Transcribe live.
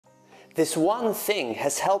This one thing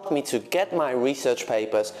has helped me to get my research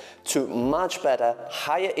papers to much better,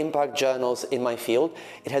 higher impact journals in my field.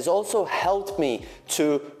 It has also helped me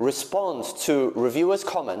to respond to reviewers'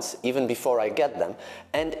 comments even before I get them.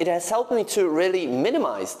 And it has helped me to really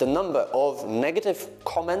minimize the number of negative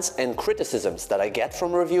comments and criticisms that I get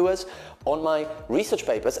from reviewers on my research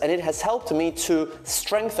papers. And it has helped me to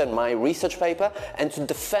strengthen my research paper and to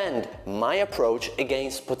defend my approach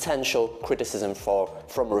against potential criticism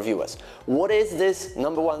from reviewers. What is this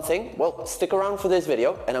number one thing? Well, stick around for this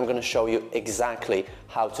video and I'm going to show you exactly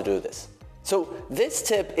how to do this. So this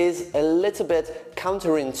tip is a little bit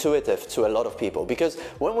counterintuitive to a lot of people, because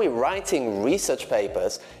when we're writing research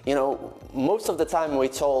papers, most of the time we're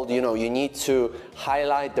told, you need to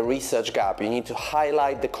highlight the research gap, you need to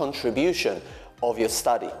highlight the contribution of your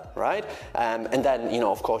study, right? And then,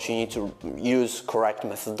 of course, you need to use correct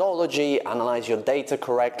methodology, analyze your data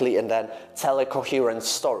correctly, and then tell a coherent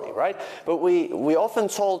story, right? But we're often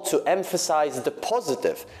told to emphasize the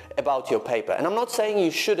positive about your paper. And I'm not saying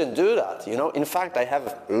you shouldn't do that, In fact, I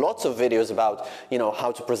have lots of videos about,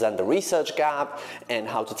 how to present the research gap and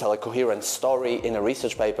how to tell a coherent story in a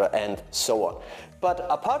research paper and so on. But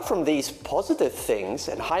apart from these positive things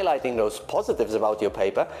and highlighting those positives about your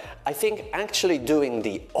paper, I think actually doing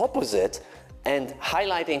the opposite and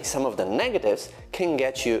highlighting some of the negatives can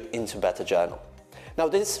get you into better journal. Now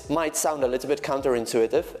this might sound a little bit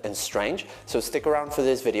counterintuitive and strange, so stick around for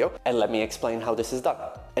this video and let me explain how this is done.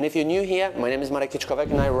 And if you're new here, my name is Marek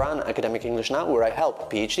Kiczkowiak and I run Academic English Now, where I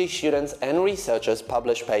help PhD students and researchers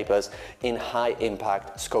publish papers in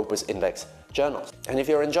high-impact Scopus-Indexed journals. And if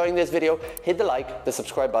you're enjoying this video, hit the like, the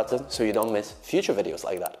subscribe button so you don't miss future videos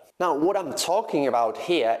like that. Now, what I'm talking about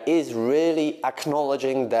here is really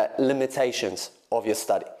acknowledging the limitations of your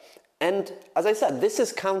study. And as I said, this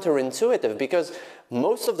is counterintuitive because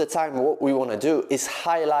most of the time what we want to do is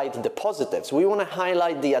highlight the positives. We want to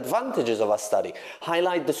highlight the advantages of our study,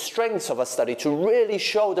 highlight the strengths of our study to really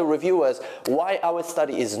show the reviewers why our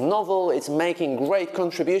study is novel, it's making great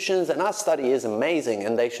contributions, and our study is amazing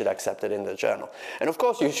and they should accept it in the journal. And of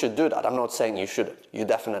course you should do that. I'm not saying you shouldn't. You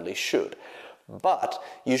definitely should. But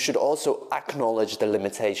you should also acknowledge the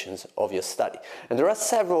limitations of your study. And there are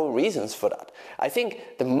several reasons for that. I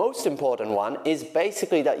think the most important one is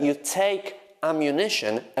basically that you take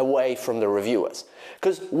ammunition away from the reviewers.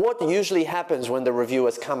 Because what usually happens when the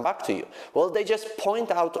reviewers come back to you? Well, they just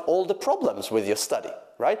point out all the problems with your study,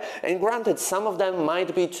 right? And granted, some of them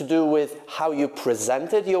might be to do with how you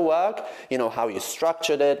presented your work, how you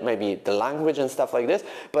structured it, maybe the language and stuff like this.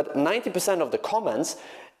 But 90% of the comments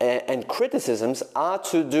and criticisms are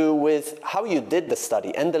to do with how you did the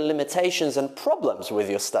study and the limitations and problems with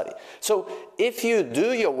your study. So if you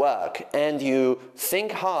do your work and you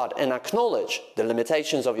think hard and acknowledge the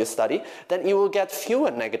limitations of your study, then you will get fewer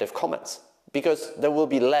negative comments because there will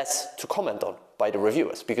be less to comment on by the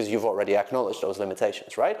reviewers because you've already acknowledged those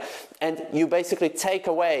limitations, right? And you basically take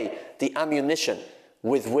away the ammunition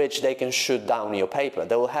with which they can shoot down your paper.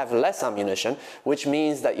 They will have less ammunition, which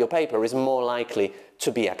means that your paper is more likely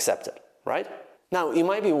to be accepted, right? Now, you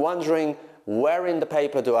might be wondering, where in the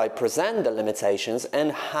paper do I present the limitations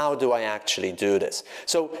and how do I actually do this?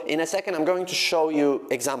 So in a second, I'm going to show you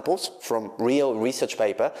examples from real research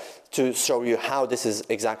paper to show you how this is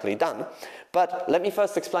exactly done. But let me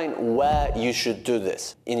first explain where you should do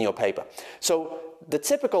this in your paper. So the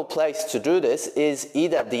typical place to do this is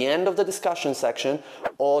either at the end of the discussion section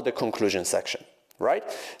or the conclusion section, right?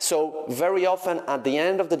 So very often at the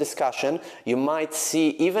end of the discussion, you might see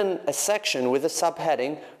even a section with a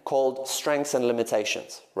subheading called Strengths and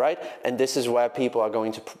Limitations, right? And this is where people are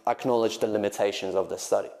going to acknowledge the limitations of the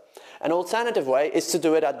study. An alternative way is to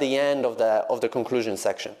do it at the end of the conclusion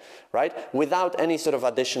section, right? Without any sort of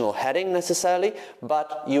additional heading necessarily,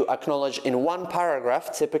 but you acknowledge in one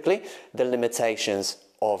paragraph, typically, the limitations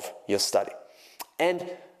of your study. And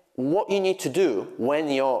what you need to do when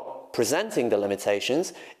you're presenting the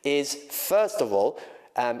limitations is, first of all,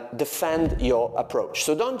 defend your approach.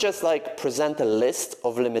 So don't just present a list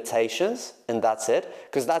of limitations and that's it,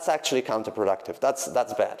 because that's actually counterproductive. That's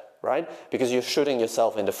bad, right? Because you're shooting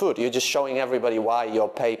yourself in the foot. You're just showing everybody why your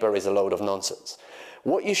paper is a load of nonsense.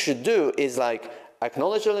 What you should do is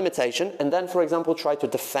acknowledge the limitation and then, for example, try to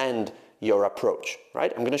defend your approach,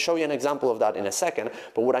 right? I'm going to show you an example of that in a second,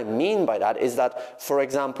 but what I mean by that is that, for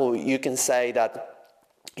example, you can say that,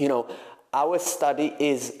 our study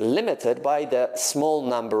is limited by the small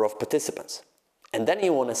number of participants. And then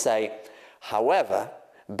you want to say, however,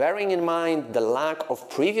 bearing in mind the lack of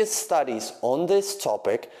previous studies on this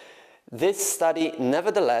topic, this study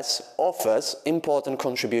nevertheless offers important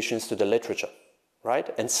contributions to the literature. right?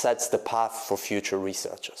 And sets the path for future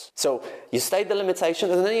researchers. So you state the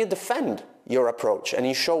limitations and then you defend your approach and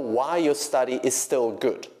you show why your study is still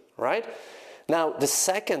good, right? Now, the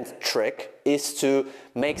second trick is to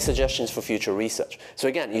make suggestions for future research. So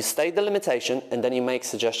again, you state the limitation and then you make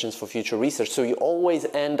suggestions for future research. So you always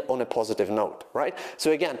end on a positive note, right?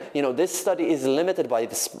 So again, this study is limited by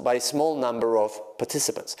a small number of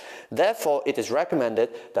participants. Therefore, it is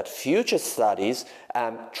recommended that future studies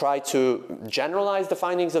try to generalize the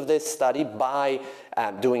findings of this study by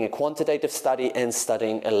doing a quantitative study and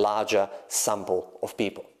studying a larger sample of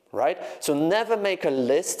people. Right? So never make a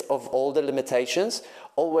list of all the limitations.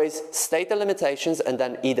 Always state the limitations and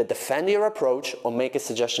then either defend your approach or make a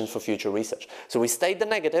suggestion for future research. So we state the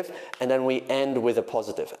negative and then we end with a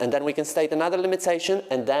positive. And then we can state another limitation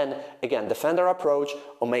and then again defend our approach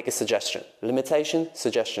or make a suggestion. Limitation,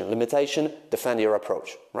 suggestion, limitation, defend your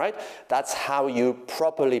approach. Right? That's how you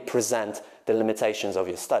properly present the limitations of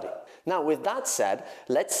your study. Now, with that said,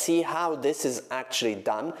 let's see how this is actually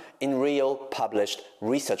done in real published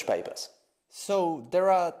research papers. So there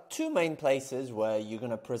are two main places where you're going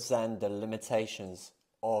to present the limitations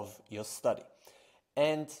of your study.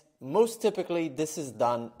 And most typically, this is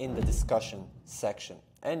done in the discussion section.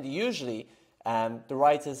 And usually, the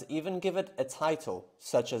writers even give it a title,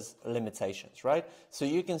 such as limitations, right? So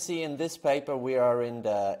you can see in this paper, we are in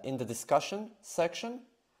the discussion section,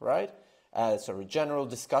 right? General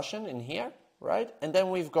discussion in here, right? And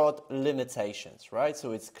then we've got limitations, right?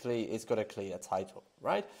 So it's got a clear title,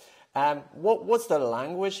 right? What's the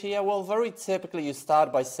language here? Well, very typically you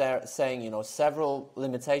start by saying, several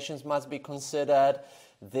limitations must be considered.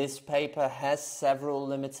 This paper has several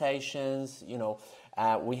limitations,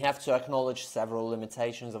 we have to acknowledge several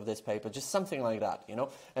limitations of this paper, just something like that,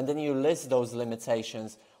 And then you list those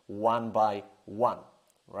limitations one by one,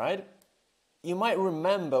 right? You might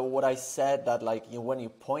remember what I said that when you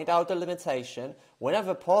point out a limitation,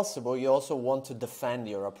 whenever possible, you also want to defend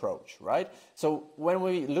your approach, right? So when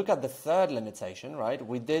we look at the third limitation, right,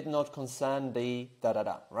 we did not concern the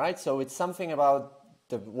right? So it's something about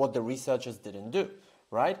what the researchers didn't do,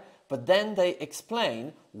 right? But then they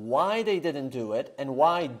explain why they didn't do it and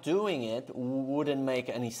why doing it wouldn't make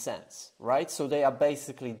any sense, right? So they are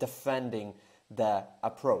basically defending their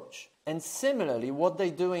approach. And similarly, what they're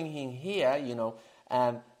doing in here,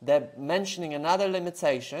 they're mentioning another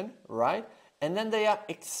limitation, right? And then they are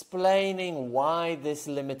explaining why this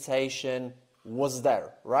limitation was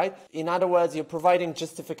there, right? In other words, you're providing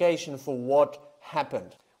justification for what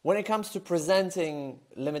happened. When it comes to presenting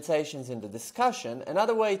limitations in the discussion,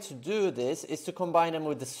 another way to do this is to combine them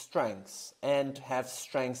with the strengths and have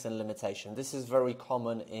strengths and limitation. This is very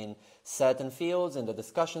common in certain fields in the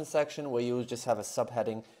discussion section where you just have a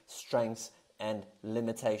subheading, strengths and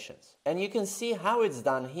limitations. And you can see how it's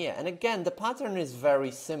done here. And again, the pattern is very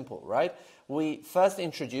simple, right? We first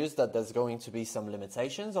introduced that there's going to be some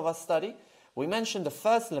limitations of our study. We mentioned the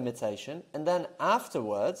first limitation and then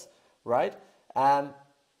afterwards, right,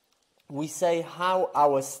 we say how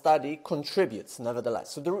our study contributes,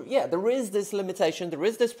 nevertheless. So there is this limitation, there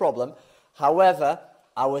is this problem. However,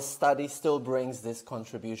 our study still brings this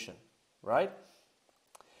contribution, right?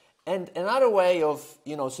 And another way of,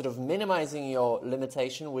 sort of minimizing your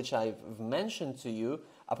limitation, which I've mentioned to you,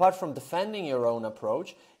 apart from defending your own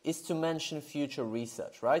approach, is to mention future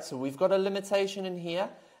research, right? So we've got a limitation in here,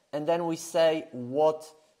 and then we say what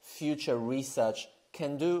future research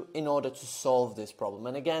can do in order to solve this problem.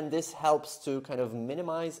 And again, this helps to kind of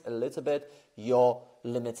minimize a little bit your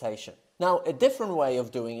limitation. Now, a different way of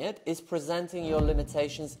doing it is presenting your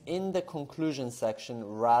limitations in the conclusion section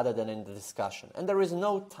rather than in the discussion. And there is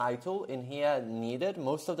no title in here needed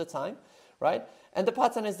most of the time, right? And the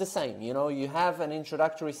pattern is the same. You have an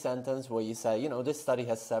introductory sentence where you say, this study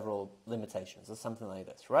has several limitations or something like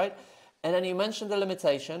this, right? And then you mention the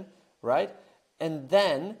limitation, right? And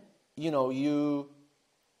then,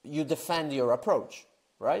 you defend your approach,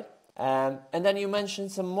 right? And then you mention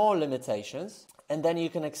some more limitations, and then you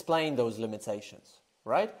can explain those limitations,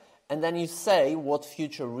 right? And then you say what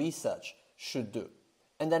future research should do.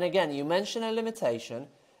 And then again, you mention a limitation,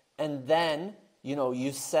 and then,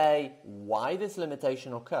 you say why this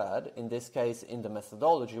limitation occurred, in this case, in the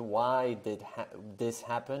methodology, why did this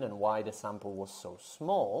happen and why the sample was so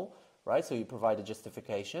small, right? So you provide a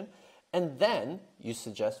justification, and then you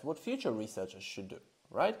suggest what future researchers should do.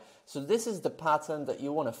 Right? So this is the pattern that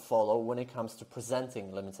you want to follow when it comes to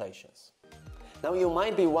presenting limitations. Now you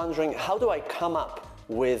might be wondering, how do I come up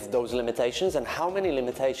with those limitations and how many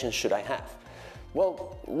limitations should I have?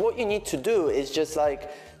 Well, what you need to do is just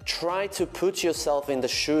try to put yourself in the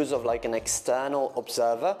shoes of like an external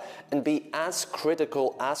observer and be as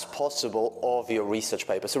critical as possible of your research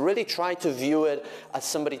paper. So really try to view it as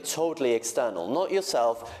somebody totally external, not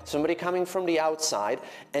yourself, somebody coming from the outside,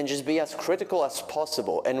 and just be as critical as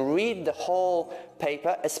possible and read the whole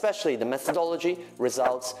paper, especially the methodology,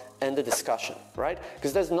 results, and the discussion, right?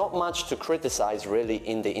 Because there's not much to criticize really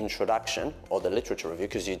in the introduction or the literature review,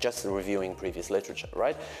 because you're just reviewing previous literature,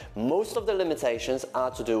 right? Most of the limitations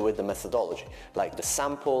are to do with the methodology, like the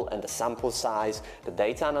sample and the sample size, the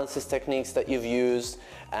data analysis techniques that you've used,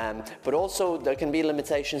 but also there can be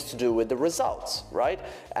limitations to do with the results, right?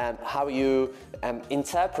 How you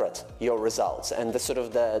interpret your results and the sort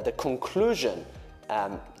of the conclusion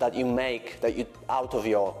that you make out of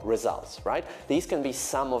your results, right? These can be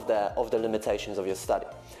some of the limitations of your study.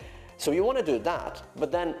 So you want to do that,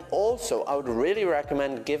 but then also I would really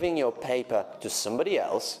recommend giving your paper to somebody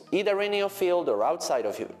else, either in your field or outside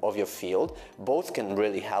of your field. Both can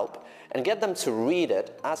really help, and get them to read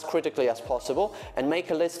it as critically as possible and make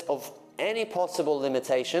a list of any possible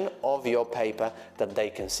limitation of your paper that they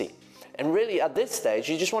can see. And really at this stage,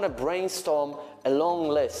 you just want to brainstorm a long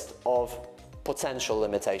list of potential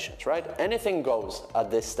limitations, right? Anything goes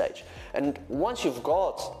at this stage. And once you've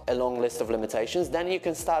got a long list of limitations, then you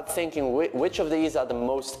can start thinking which of these are the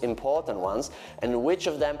most important ones and which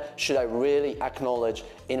of them should I really acknowledge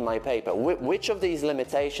in my paper. Which of these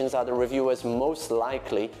limitations are the reviewers most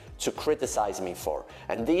likely to criticize me for?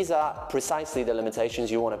 And these are precisely the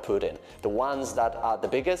limitations you want to put in. The ones that are the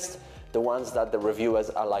biggest, the ones that the reviewers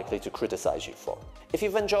are likely to criticize you for. If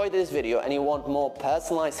you've enjoyed this video and you want more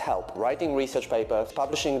personalized help writing research papers,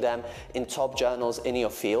 publishing them in top journals in your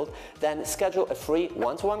field, then schedule a free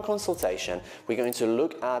one-to-one consultation. We're going to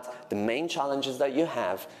look at the main challenges that you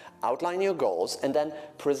have, outline your goals, and then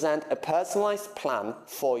present a personalized plan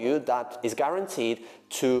for you that is guaranteed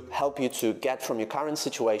to help you to get from your current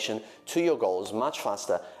situation to your goals much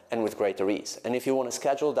faster and with greater ease. And if you want to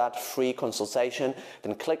schedule that free consultation,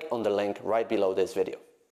 then click on the link right below this video.